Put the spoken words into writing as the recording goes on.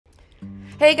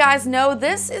Hey guys, no,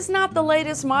 this is not the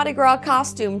latest Mardi Gras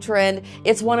costume trend.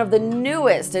 It's one of the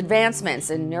newest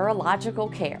advancements in neurological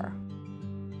care.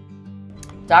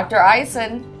 Dr.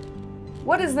 Aysenne,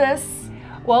 what is this?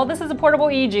 Well, this is a portable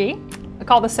EEG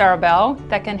called the Ceribell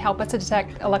that can help us to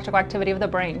detect electrical activity of the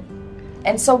brain.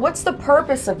 And so what's the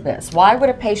purpose of this? Why would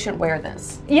a patient wear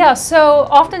this? Yeah, so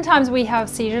oftentimes we have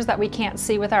seizures that we can't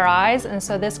see with our eyes, and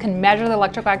so this can measure the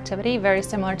electrical activity, very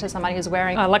similar to somebody who's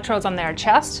wearing electrodes on their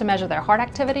chest to measure their heart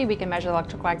activity. We can measure the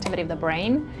electrical activity of the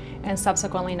brain and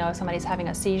subsequently know if somebody's having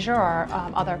a seizure or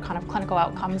other kind of clinical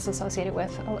outcomes associated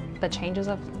with the changes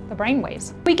of the brain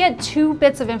waves. We get two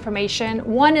bits of information.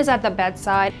 One is at the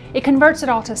bedside. It converts it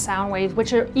all to sound waves,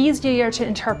 which are easier to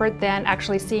interpret than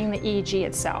actually seeing the EEG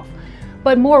itself.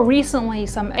 But more recently,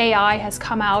 some AI has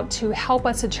come out to help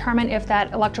us determine if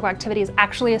that electrical activity is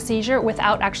actually a seizure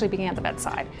without actually being at the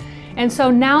bedside. And so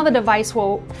now the device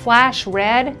will flash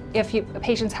red if a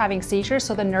patient's having seizures,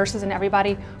 so the nurses and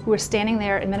everybody who are standing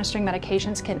there administering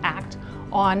medications can act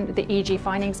on the EEG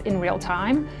findings in real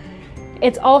time.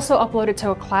 It's also uploaded to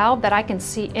a cloud that I can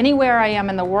see anywhere I am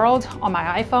in the world on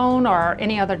my iPhone or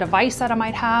any other device that I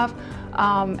might have,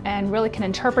 and really can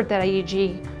interpret that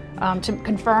EEG to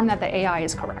confirm that the AI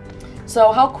is correct.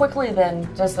 So how quickly then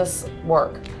does this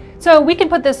work? So we can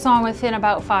put this on within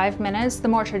about 5 minutes. The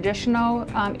more traditional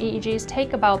EEGs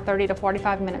take about 30 to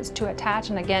 45 minutes to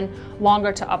attach, and again,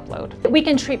 longer to upload. We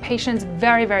can treat patients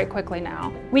very, very quickly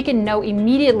now. We can know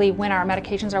immediately when our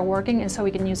medications are working, and so we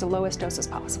can use the lowest doses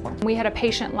possible. We had a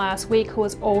patient last week who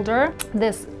was older.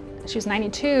 She was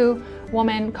 92,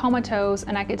 woman, comatose,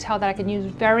 and I could tell that I could use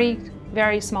very,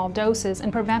 very small doses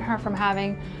and prevent her from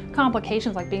having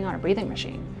complications like being on a breathing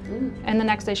machine. And the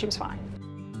next day she was fine.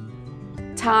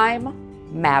 Time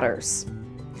matters.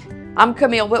 I'm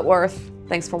Camille Whitworth.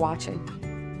 Thanks for watching.